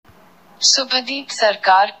सुभदीप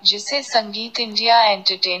सरकार, जिसे संगीत इंडिया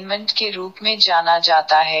एंटरटेनमेंट के रूप में जाना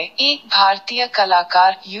जाता है, एक भारतीय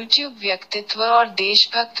कलाकार, यूट्यूब व्यक्तित्व और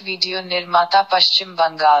देशभक्त वीडियो निर्माता पश्चिम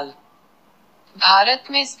बंगाल, भारत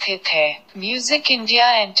में स्थित है। म्यूजिक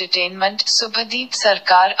इंडिया एंटरटेनमेंट सुभदीप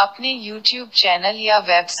सरकार अपने यूट्यूब चैनल या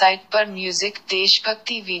वेबसाइट पर म्यूजिक,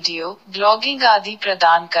 देशभक्ति वीडियो, ब्लॉगिंग आदि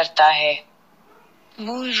प्रदान करता है।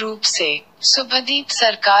 मूल रूप से, सुभदीप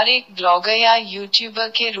सरकार एक ब्लॉगर या यूट्यूबर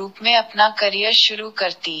के रूप में अपना करियर शुरू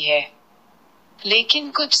करती है। लेकिन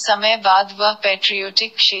कुछ समय बाद वह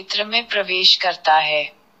पैट्रियोटिक क्षेत्र में प्रवेश करता है।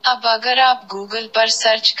 अब अगर आप गूगल पर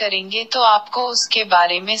सर्च करेंगे तो आपको उसके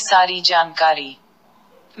बारे में सारी जानकारी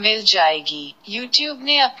मिल जाएगी। यूट्यूब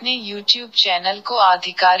ने अपने यूट्यूब चैनल को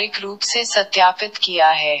आधिकारिक रूप से सत्यापित किया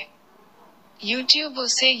है। यूट्यूब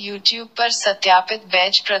उसे यूट्यूब पर सत्यापित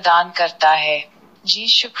बैज प्रदान करता है। जी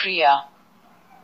शुक्रिया।